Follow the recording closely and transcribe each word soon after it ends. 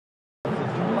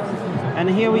And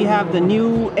here we have the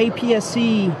new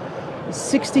APS-C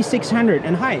 6600.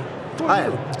 And hi.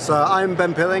 Hi, so I'm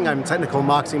Ben Pilling. I'm Technical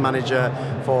Marketing Manager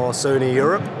for Sony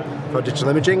Europe for digital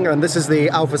imaging, and this is the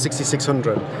Alpha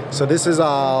 6600. So this is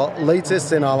our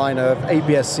latest in our line of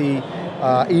APS-C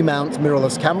E-mount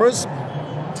mirrorless cameras.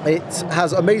 It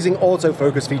has amazing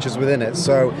autofocus features within it.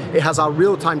 So it has our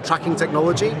real-time tracking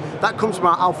technology. That comes from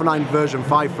our Alpha 9 version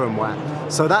 5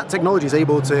 firmware. So that technology is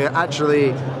able to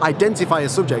actually identify a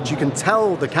subject. You can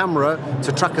tell the camera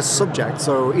to track a subject.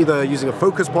 So either using a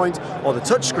focus point or the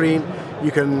touch screen,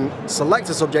 you can select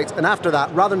a subject, and after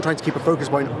that, rather than trying to keep a focus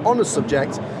point on a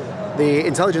subject, the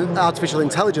artificial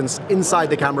intelligence inside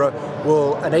the camera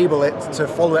will enable it to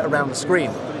follow it around the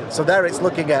screen. So there it's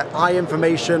looking at eye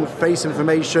information, face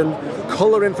information,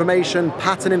 color information,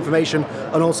 pattern information,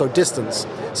 and also distance.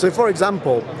 So for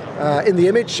example, in the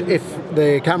image, if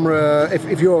the camera,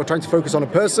 if you're trying to focus on a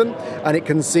person and it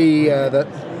can see that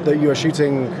you are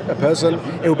shooting a person,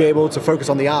 it will be able to focus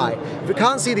on the eye. If it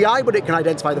can't see the eye but it can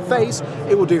identify the face,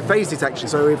 it will do face detection.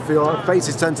 So if your face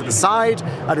is turned to the side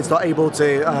and it's not able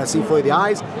to see fully the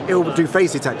eyes, it will do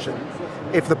face detection.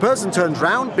 If the person turns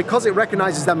round, because it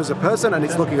recognizes them as a person and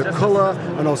it's looking at color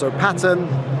and also pattern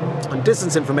and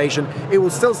distance information, it will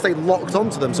still stay locked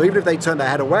onto them. So even if they turn their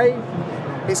head away,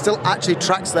 it still actually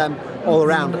tracks them all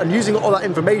around. And using all that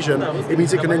information, it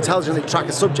means it can intelligently track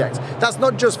a subject. That's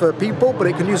not just for people, but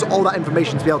it can use all that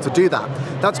information to be able to do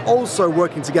that. That's also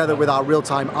working together with our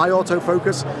real-time eye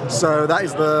autofocus. So that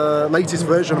is the latest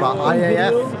version of our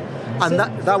IAF. And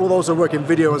that will also work in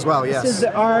video as well, yes. This is the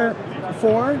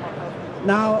R4.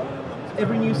 Now,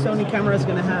 every new Sony camera is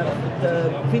going to have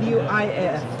the video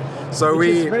IAF, so which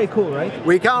is very cool, right?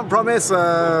 We can't promise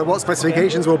what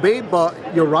specifications will be, but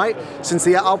you're right. Since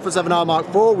the Alpha 7R Mark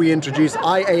IV, we introduced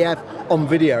IAF on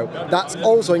video. That's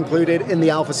also included in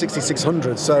the Alpha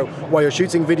 6600. So while you're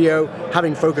shooting video,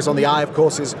 having focus on the eye, of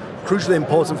course, is crucially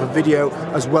important for video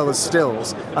as well as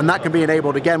stills. And that can be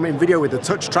enabled again in video with the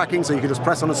touch tracking, so you can just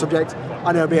press on a subject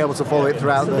and it'll be able to follow it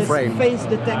throughout the frame. Face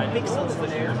detect pixels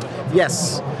there.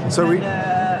 Yes. So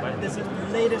there's a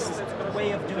latest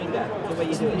way of doing that, the way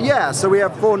you do it. Yeah, so we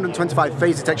have 425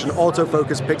 phase detection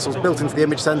autofocus pixels built into the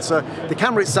image sensor. The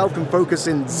camera itself can focus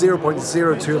in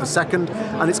 0.02 of a second,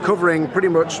 and it's covering pretty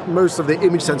much most of the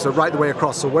image sensor right the way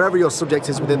across. So wherever your subject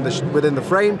is within the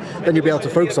frame, then you'll be able to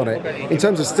focus on it. In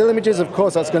terms of still images, of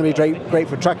course, that's going to be great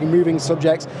for tracking moving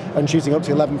subjects and shooting up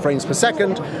to 11 frames per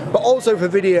second, but also for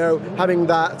video, having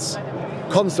that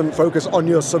constant focus on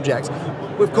your subject.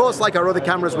 Of course, like our other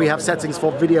cameras, we have settings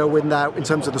for video in there in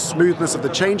terms of the smoothness of the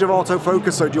change of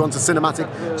autofocus. So do you want a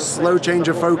cinematic slow change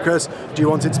of focus? Do you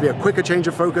want it to be a quicker change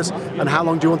of focus? And how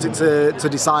long do you want it to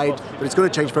decide that it's going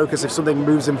to change focus if something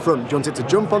moves in front? Do you want it to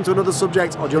jump onto another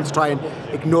subject, or do you want to try and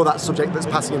ignore that subject that's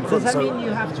passing in front? Does that mean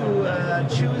you have to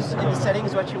choose in the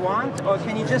settings what you want, or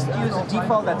can you just use the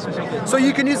default that's good? So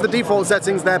you can use the default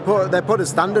settings, they're put as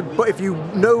standard, but if you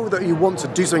know that you want to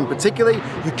do something particularly,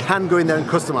 you can go in there and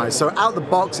customize. So out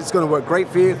the box, it's going to work great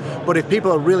for you, but if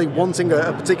people are really wanting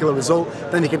a particular result,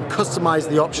 then you can customize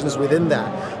the options within there.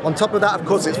 On top of that, of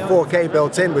course, it's 4K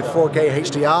built in with 4K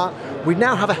HDR. We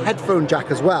now have a headphone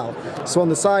jack as well. So on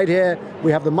the side here,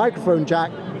 we have the microphone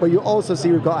jack, but you also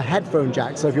see we've got a headphone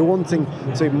jack. So if you're wanting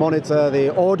to monitor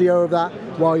the audio of that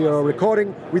while you're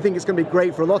recording, we think it's going to be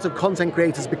great for a lot of content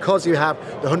creators because you have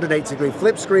the 180-degree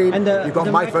flip screen, and you've got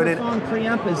a microphone in it. The microphone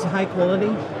preamp is high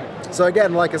quality. So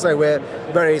again, like I say, we're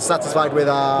very satisfied with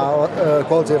our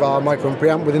quality of our microphone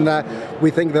preamp within there.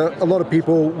 We think that a lot of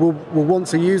people will want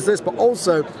to use this, but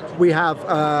also we have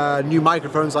new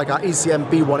microphones like our ECM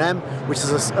B1M, which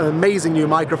is an amazing new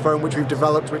microphone which we've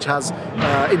developed, which has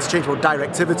interchangeable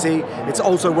directivity. It's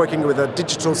also working with a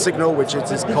digital signal, which it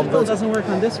is converted. Digital doesn't work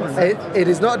on this one, right? It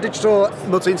is not a digital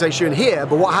multi-interface here,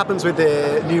 but what happens with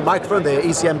the new microphone, the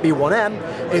ECM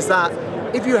B1M, is that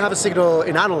if you have a signal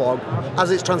in analog,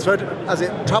 as it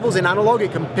travels in analog,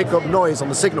 it can pick up noise on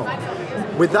the signal.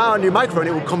 With our new microphone,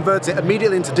 it will convert it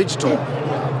immediately into digital.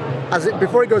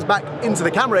 Before it goes back into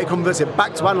the camera, it converts it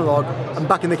back to analog and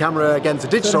back in the camera again to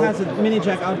digital. So it has a mini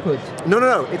jack output?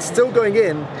 No. It's still going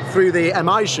in through the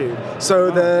MI shoe.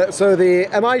 So the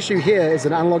MI shoe here is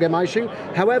an analog MI shoe.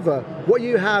 However, what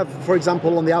you have, for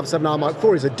example, on the Alpha 7R Mark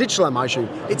IV is a digital MI shoe.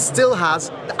 It still has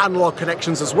the analog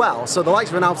connections as well. So the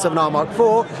likes of an Alpha 7R Mark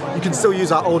IV, you can still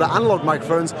use our older analog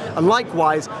microphones. And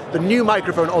likewise, the new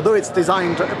microphone, although it's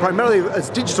designed primarily as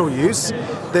digital use,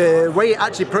 the way it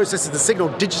actually processes the signal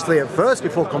digitally at first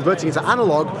before converting it to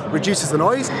analog, reduces the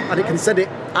noise, and it can send it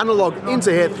analog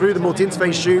into here through the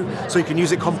multi-interface shoe, so you can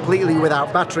use it completely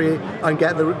without battery and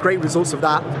get the great results of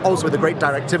that, also with the great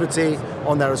directivity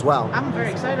on there as well. I'm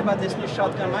very excited about this new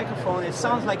shotgun microphone. It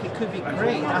sounds like it could be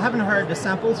great. I haven't heard the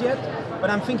samples yet, but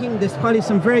I'm thinking there's probably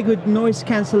some very good noise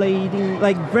cancellating,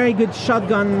 like very good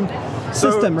shotgun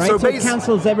system, right? So it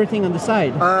cancels everything on the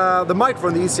side. The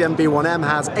microphone, the ECM B1M,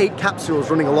 has 8 capsules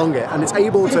running along it, and it's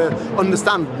able to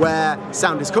understand where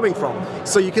sound is coming from.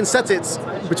 So you can set it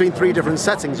between 3 different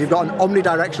settings. You've got an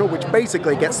omnidirectional, which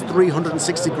basically gets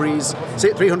 360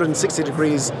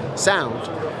 degrees sound.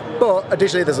 But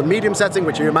additionally, there's a medium setting,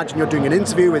 which you imagine you're doing an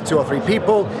interview with 2 or 3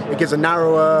 people. It gives a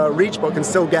narrower reach, but can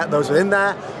still get those within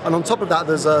there. And on top of that,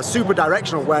 there's a super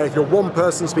directional, where if you're one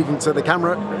person speaking to the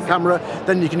camera,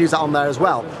 then you can use that on there as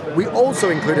well. We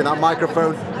also include in that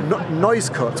microphone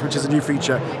noise cuts, which is a new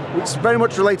feature, which is very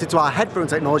much related to our headphone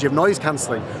technology of noise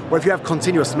cancelling, where if you have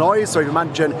continuous noise, so you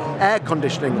imagine air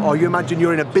conditioning, or you imagine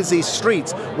you're in a busy street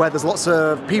where there's lots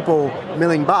of people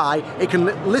milling by, it can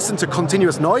listen to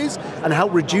continuous noise and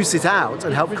help reduce it out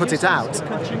and help cut it out.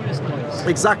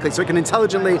 Exactly, so it can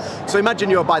intelligently, so imagine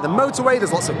you're by the motorway,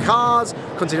 there's lots of cars,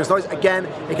 continuous noise, again,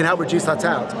 it can help reduce that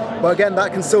out. But again,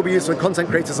 that can still be used for content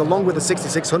creators along with the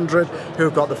 6600,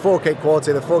 who've got the 4K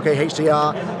quality, the 4K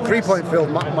HDR, 3-point field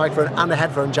microphone, and a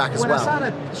headphone jack as well. When I saw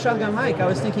that shotgun mic, I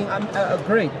was thinking,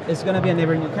 great, it's going to be a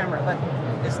never new camera, but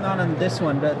it's not on this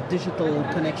one, the digital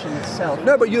connection itself.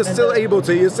 No, but you're still able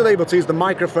to use the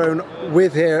microphone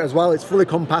with here as well. It's fully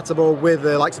compatible with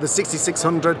the likes of the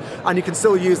 6600, and you can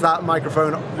still use that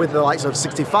microphone with the likes of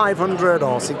 6500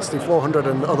 or 6400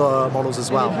 and other models as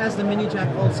well. And it has the mini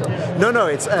jack also. No,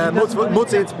 it's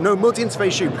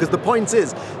multi-interface shoe, because the point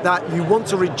is that you want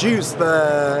to reduce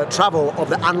the travel of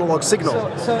the analog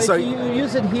signal. So if you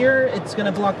use it here, it's going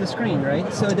to block the screen,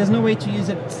 right? So there's no way to use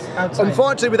it outside.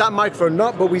 Unfortunately, with that microphone,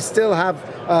 not, but we still have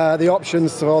the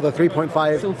options for the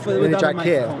 3.5 mini jack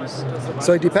here.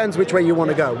 So it depends which way you want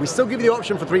to go. We still give you the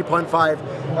option for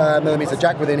 3.5 millimeter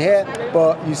jack within here,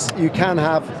 but you can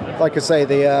have, like I say,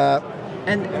 the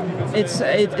and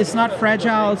it's not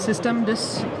fragile system.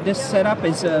 This setup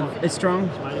is strong.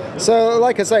 So,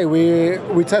 like I say,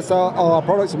 we test all our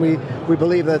products, and we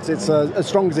believe that it's as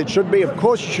strong as it should be. Of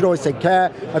course, you should always take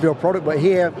care of your product, but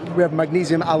here we have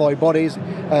magnesium alloy bodies,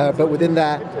 but within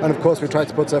that, and of course we try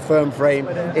to put a firm frame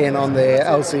in on the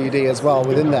LCD as well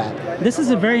within there. This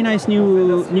is a very nice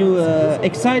new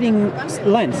exciting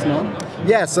lens, no?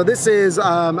 Yeah, so this is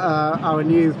our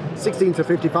new 16 to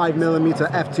 55 millimeter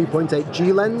f2.8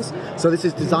 G lens. So this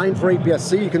is designed for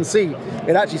APS-C. You can see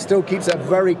it actually still keeps a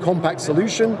very compact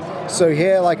solution. So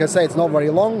here, like I say, it's not very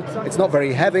long, it's not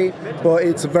very heavy, but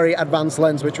it's a very advanced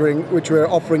lens which we're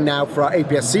offering now for our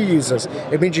APS-C users.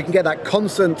 It means you can get that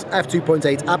constant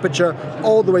f2.8 aperture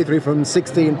all the way through from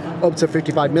 16 up to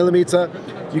 55 millimeter.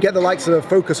 You get the likes of a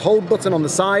focus hold button on the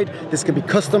side. This can be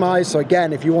customized, so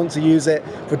again, if you want to use it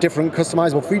for different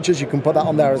customizable features, you can put that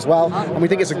on there as well. And we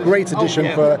think it's a great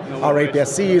addition for our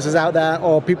APS-C users out there,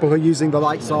 or people who are using the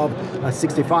likes of a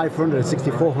 6500, a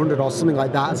 6400 or something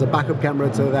like that as a backup camera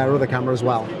to their other camera as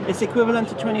well. It's equivalent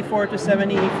to 24 to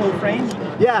 70 full frame?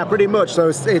 Yeah, pretty much. So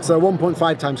it's a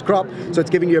 1.5 times crop, so it's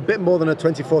giving you a bit more than a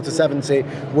 24 to 70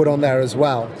 wood on there as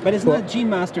well. But it's not G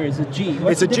Master, it's a G.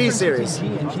 It's a G series. G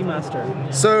and G Master.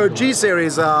 So G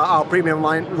series are our premium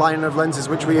line of lenses,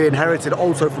 which we inherited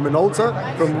also from Minolta,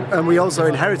 and we also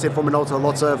inherited from Minolta a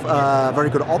lot of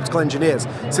very good optical engineers.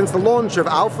 Since the launch of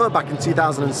Alpha back in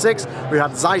 2006, we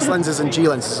had Zeiss lenses and G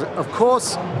lenses. Of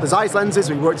course, the Zeiss lenses,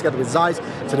 we worked together with Zeiss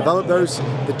to develop those.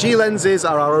 The G lenses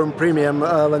are our own premium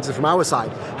lenses from our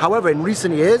side. However, in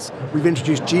recent years, we've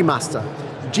introduced G Master.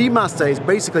 G Master is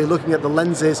basically looking at the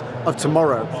lenses of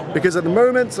tomorrow, because at the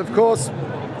moment, of course,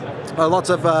 a lot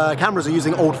of cameras are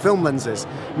using old film lenses.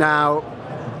 Now,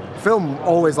 film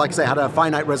always, like I say, had a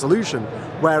finite resolution,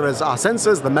 whereas our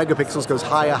sensors, the megapixels, goes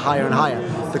higher, higher, and higher.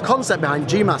 The concept behind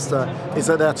G Master is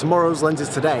that they're tomorrow's lenses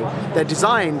today. They're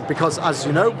designed because, as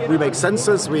you know, we make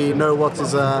sensors, we know what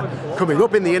is coming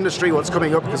up in the industry, what's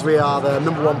coming up, because we are the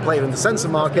 #1 player in the sensor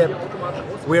market.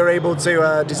 We are able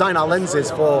to design our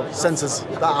lenses for sensors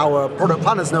that our product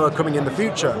planners know are coming in the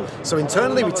future. So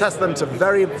internally we test them to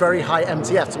very, very high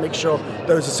MTF to make sure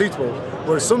those are suitable.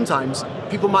 Whereas sometimes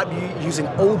people might be using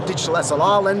old digital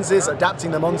SLR lenses,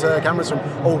 adapting them onto cameras from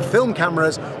old film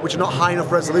cameras, which are not high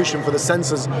enough resolution for the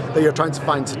sensors that you're trying to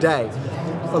find today.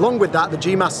 Along with that, the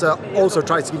G Master also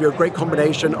tries to give you a great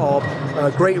combination of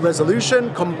great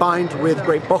resolution combined with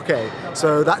great bokeh.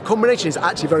 So that combination is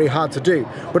actually very hard to do.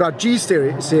 But our G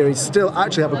series still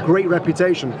actually have a great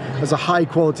reputation as a high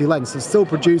quality lens. It's still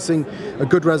producing a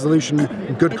good resolution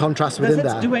and good contrast within there.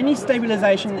 Does it do any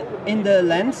stabilization in the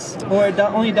lens, or it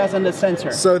only does on the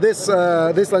sensor? So this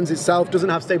lens itself doesn't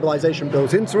have stabilization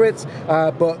built into it,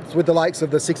 but with the likes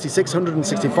of the 6600 and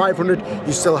 6500,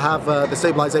 you still have the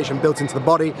stabilization built into the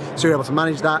body, so you're able to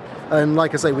manage that. And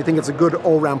like I say, we think it's a good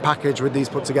all-round package with these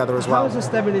put together as well. How is the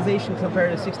stabilization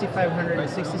compared to 6500 and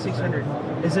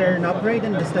 6600? Is there an upgrade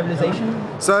in the stabilization?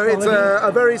 So it's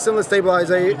a very similar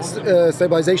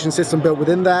stabilization system built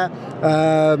within there.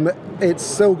 It's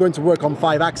still going to work on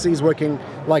 5 axes, working,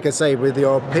 like I say, with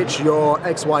your pitch, your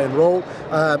X, Y, and roll.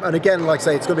 And again, like I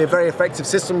say, it's going to be a very effective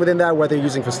system within there, whether you're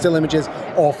using for still images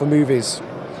or for movies.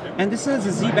 And this is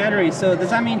a Z battery, so does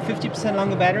that mean 50%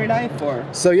 longer battery life, or?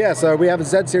 So yeah, so we have a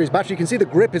Z series battery. You can see the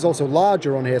grip is also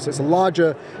larger on here, so it's a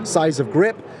larger size of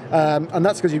grip, and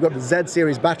that's because you've got the Z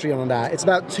series battery on there. It's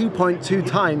about 2.2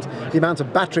 times the amount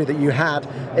of battery that you had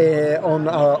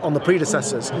on the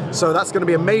predecessors. So that's going to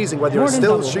be amazing, whether you're a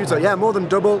still shooter. Yeah, more than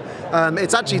double.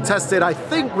 It's actually tested, I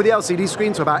think, with the LCD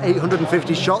screen to about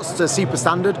 850 shots to C per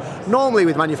standard. Normally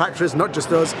with manufacturers, not just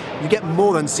us, you get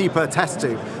more than C per test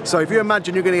tube. So if you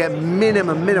imagine you're going to get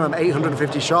minimum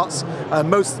 850 shots.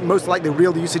 Most likely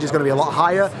real usage is going to be a lot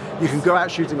higher. You can go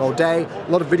out shooting all day. A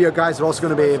lot of video guys are also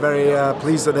going to be very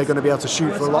pleased that they're going to be able to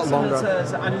shoot for a lot longer.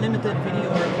 It's unlimited video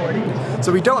recording.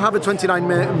 So we don't have a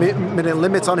 29-minute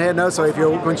limit on here, no. So if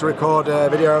you're going to record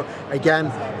video, again,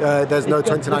 there's no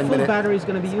 29-minute. The full battery is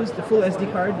going to be used. The full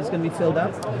SD card is going to be filled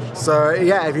up. So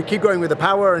yeah, if you keep going with the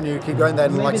power and you keep going,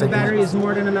 then maybe like I said, the battery is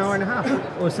more than an hour and a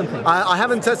half or something. I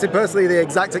haven't tested personally the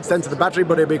exact extent of the battery,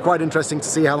 but it'd be quite interesting to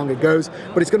see how long it goes.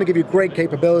 But it's going to give you great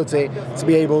capability to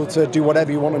be able to do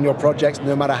whatever you want on your projects,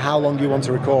 no matter how long you want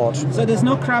to record. So there's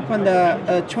no crop on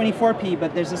the 24p,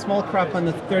 but there's a small crop on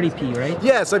the 30p, right?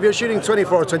 Yeah, so if you're shooting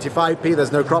 24 or 25p,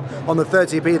 there's no crop. On the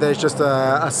 30p, there's just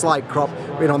a slight crop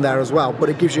in on there as well. But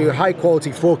it gives you high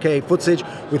quality 4K footage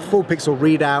with full pixel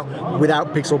readout,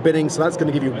 without pixel binning. So that's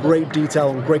going to give you great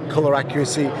detail and great color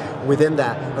accuracy within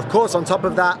there. Of course, on top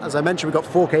of that, as I mentioned, we've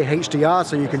got 4K HDR,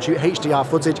 so you can shoot HDR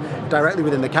footage directly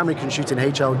within the camera. You can shoot in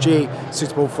HLG,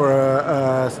 suitable for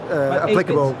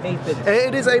applicable. 8-bit.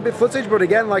 It is 8-bit footage, but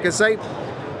again, like I say,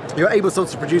 you're able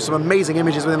to produce some amazing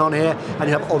images within on here, and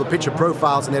you have all the picture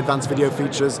profiles and the advanced video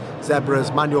features,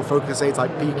 zebras, manual focus aids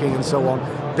like peaking and so on,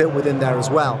 built within there as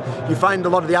well. You find a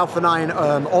lot of the Alpha 9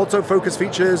 autofocus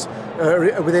features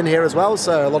within here as well,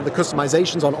 so a lot of the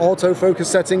customizations on autofocus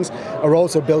settings are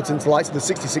also built into the likes of the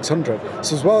 6600.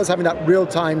 So as well as having that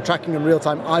real-time tracking and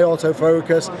real-time eye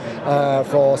autofocus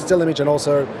for still image and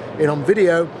also on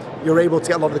video, you're able to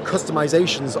get a lot of the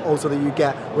customizations also that you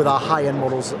get with our high-end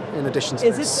models in addition to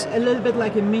this. Is it a little bit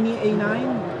like a mini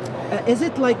A9? Is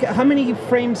it like, how many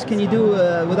frames can you do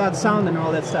without sound and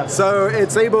all that stuff? So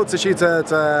it's able to shoot at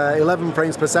 11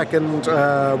 frames per second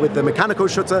with the mechanical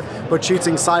shutter, but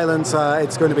shooting silent,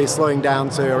 it's going to be slowing down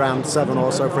to around 7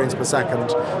 or so frames per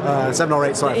second. 7 or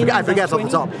 8, sorry, I forget off the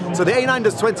top. So the A9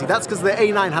 does 20. That's because the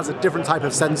A9 has a different type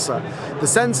of sensor. The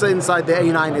sensor inside the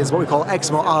A9 is what we call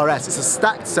Exmo RS. It's a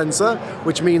stacked sensor,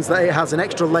 which means that it has an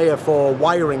extra layer for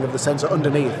wiring of the sensor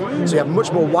underneath. So you have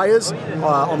much more wires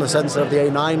on the sensor of the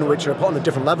A9, which are put on a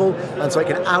different level, and so it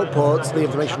can output the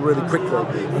information really quickly.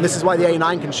 And this is why the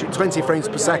A9 can shoot 20 frames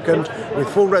per second with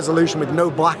full resolution with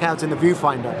no blackout in the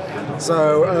viewfinder.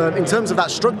 So in terms of that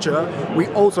structure, we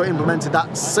also implemented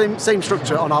that same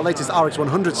structure on our latest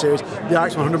RX100 series, the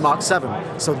RX100 Mark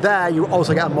 7. So there you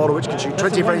also get a model which can shoot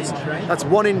 20 frames. Inch, right? That's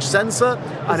 1-inch sensor,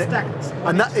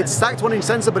 it's stacked 1-inch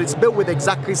sensor, but it's built with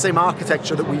exactly the same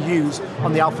architecture that we use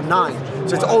on the Alpha 9.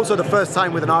 So it's also the first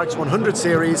time with an RX100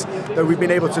 series that we've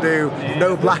been able to do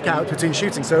no blackout between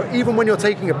shooting. So even when you're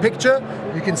taking a picture,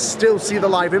 you can still see the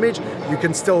live image, you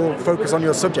can still focus on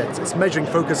your subject. It's measuring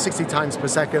focus 60 times per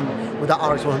second with that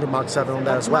RX100 Mark 7 on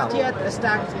there as well. Not yet a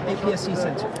stacked APS-C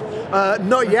sensor.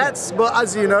 Not yet, but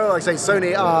as you know, like I say,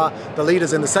 Sony are the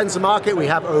leaders in the sensor market. We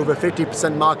have over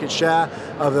 50% market share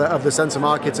of the sensor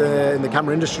market in the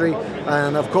camera industry.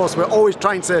 And of course, we're always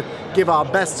trying to give our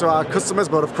best to our customers,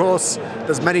 but of course,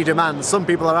 there's many demands. Some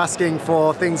people are asking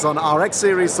for things on RX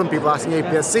series, some people are asking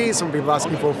APS-C, some people are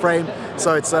asking full frame.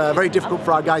 So it's very difficult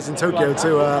for our guys in Tokyo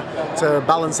to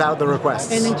balance out the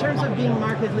requests. And in terms of being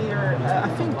market leader, I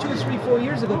think 2, 3, 4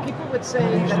 years ago, people would say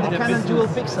that the Canon dual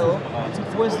pixel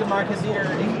was the market leader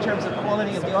in terms of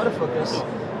quality of the autofocus.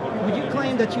 Would you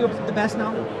claim that you're the best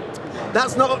now?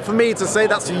 That's not for me to say,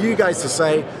 that's for you guys to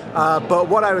say. But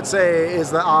what I would say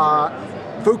is that our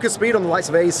focus speed on the likes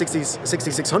of a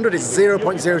 6600 is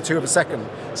 0.02 of a second.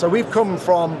 So we've come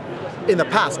from in the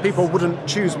past, people wouldn't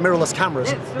choose mirrorless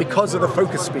cameras because of the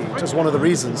focus speed, just one of the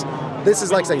reasons. This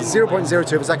is like, say,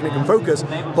 0.02 of a second it can focus,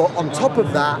 but on top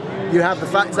of that, you have the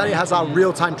fact that it has our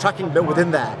real-time tracking built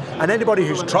within there. And anybody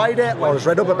who's tried it or has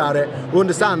read up about it will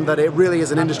understand that it really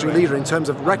is an industry leader in terms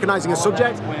of recognizing a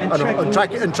subject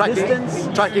and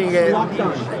tracking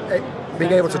it,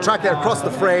 being able to track it across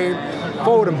the frame,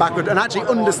 forward and backward, and actually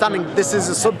understanding this is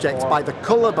a subject by the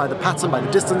color, by the pattern, by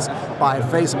the distance, by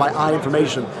face, by eye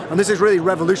information. And this is really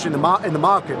revolutionary in the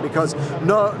market, because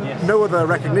no other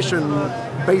recognition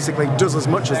basically does as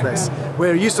much as this.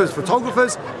 We're used to, as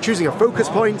photographers, choosing a focus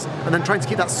point and then trying to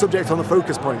keep that subject on the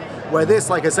focus point, where this,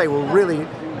 like I say, will really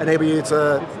enable you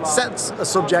to set a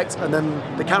subject, and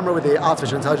then the camera with the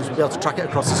artificial intelligence will be able to track it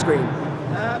across the screen.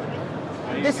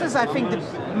 This is, I think, the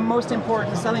most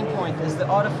important selling point is the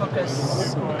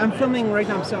autofocus. I'm filming right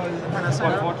now, so there's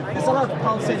a lot of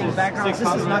pulsating backgrounds. This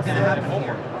is not going to happen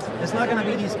here. There's not going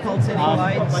to be these pulsating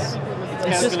lights.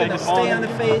 It's just going to stay on the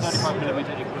face.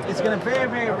 It's going to very,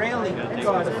 very rarely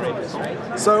go out of focus,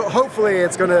 right? So hopefully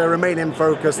it's going to remain in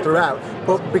focus throughout,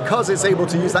 but because it's able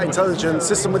to use that intelligent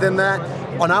system within there,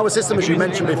 on our system, as you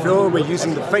mentioned before, we're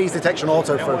using the phase detection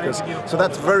autofocus. So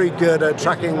that's very good at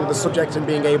tracking the subject and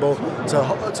being able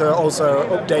to also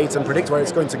update and predict where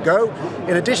it's going to go.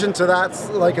 In addition to that,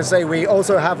 like I say, we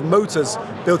also have motors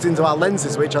built into our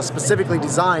lenses, which are specifically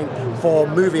designed for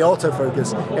movie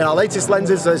autofocus. In our latest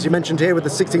lenses, as you mentioned here with the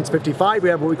 16-55, we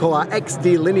have what we call our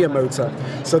XD linear motor.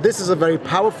 So this is a very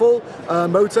powerful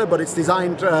motor, but it's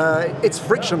designed, it's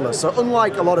frictionless. So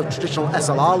unlike a lot of traditional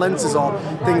SLR lenses or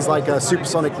things like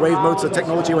supersonic wave motor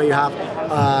technology, where you have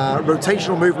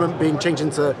rotational movement being changed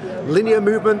into linear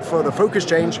movement for the focus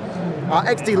change, our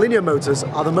XD linear motors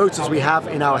are the motors we have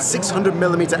in our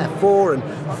 600mm f4 and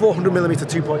 400mm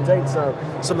 2.8.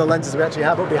 So some of the lenses we actually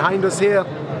have up behind us here.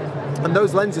 And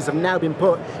those lenses have now been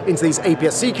put into these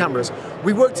APS-C cameras.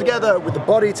 We work together with the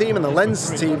body team and the lens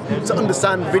team to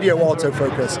understand video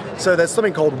autofocus. So there's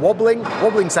something called wobbling.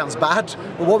 Wobbling sounds bad,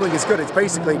 but wobbling is good. It's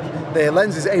basically the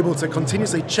lens is able to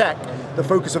continuously check the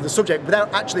focus of the subject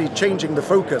without actually changing the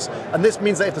focus. And this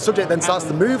means that if the subject then starts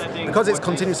to move, because it's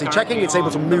continuously checking, it's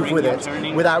able to move with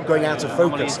it without going out of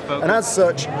focus. And as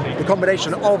such, the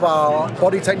combination of our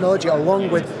body technology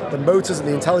along with the motors and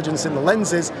the intelligence in the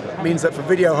lenses means that for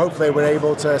video, hopefully, we're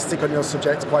able to stick on your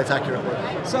subject quite accurately.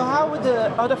 So how would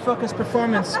the autofocus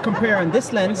performance compare on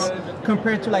this lens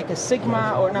compared to like a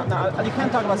Sigma, or not? No, you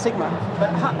can't talk about Sigma,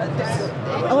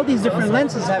 but all these different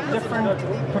lenses have different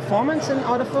performance in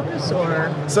autofocus, or?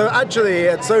 So actually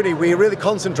at Sony we really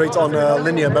concentrate on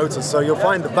linear motors. So you'll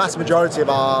find the vast majority of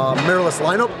our mirrorless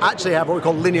lineup actually have what we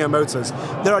call linear motors.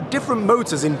 There are different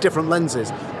motors in different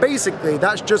lenses. Basically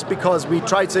that's just because we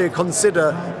try to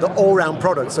consider the all-round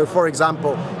product. So for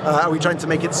example, are we trying to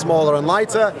make it smaller and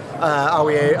lighter? Are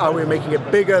we making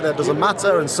it bigger? That doesn't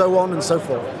matter, and so on and so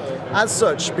forth. As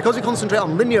such, because we concentrate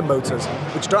on linear motors,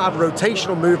 which don't have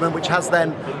rotational movement, which has then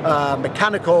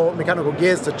mechanical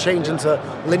gears to change into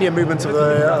linear movement of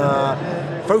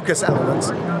the focus elements,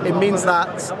 it means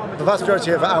that the vast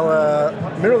majority of our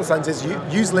mirrorless lenses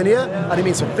use linear, and it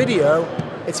means for video,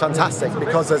 it's fantastic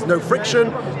because there's no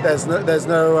friction, there's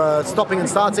no stopping and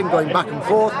starting, going back and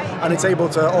forth, and it's able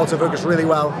to autofocus really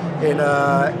well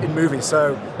in movies.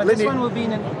 So, but this one will be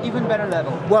in an even better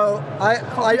level. Well,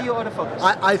 video autofocus.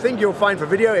 I think you'll find for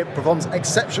video it performs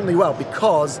exceptionally well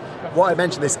because what I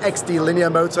mentioned, this XD linear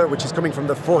motor, which is coming from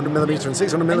the 400mm and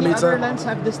 600mm. Any other lens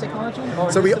have this technology?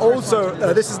 So we also,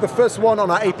 this is the first one on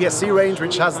our APS-C range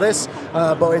which has this,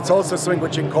 but it's also something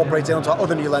which incorporates onto our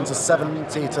other new lenses,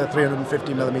 70 to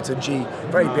 350mm G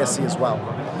for APS-C as well.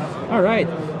 All right,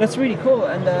 that's really cool.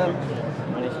 And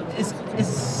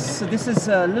so this is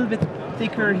a little bit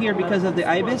thicker here because of the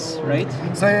IBIS, right?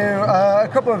 So a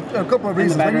couple of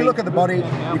reasons. When you look at the body,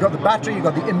 you've got the battery, you've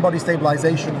got the in-body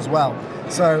stabilization as well.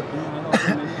 So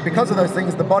because of those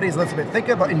things, the body is a little bit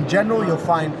thicker, but in general you'll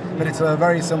find that it's a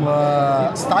very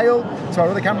similar style to our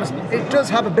other cameras. It does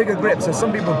have a bigger grip, so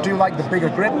some people do like the bigger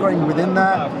grip going within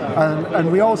there,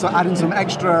 and we also add in some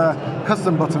extra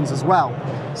custom buttons as well.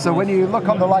 So when you look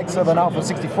on the likes of an Alpha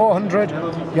 6400,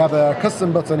 you have a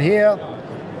custom button here.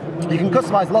 You can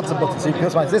customize lots of buttons. So you can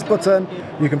customize this button,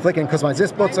 you can flick and customize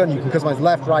this button, you can customize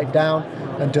left, right, down,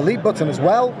 and delete button as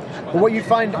well. But what you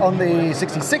find on the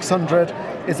 6600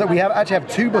 is that we actually have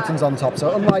two buttons on top.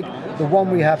 So unlike the one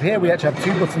we have here, we actually have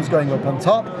two buttons going up on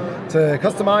top to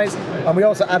customize, and we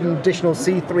also add an additional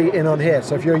C3 in on here.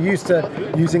 So if you're used to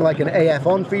using like an AF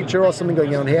on feature or something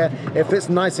going on here, it fits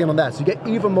nicely on there. So you get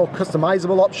even more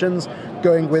customizable options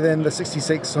going within the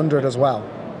 6600 as well.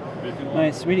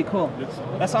 Nice, really cool.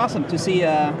 That's awesome to see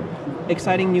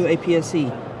exciting new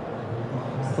APS-C.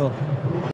 Cool.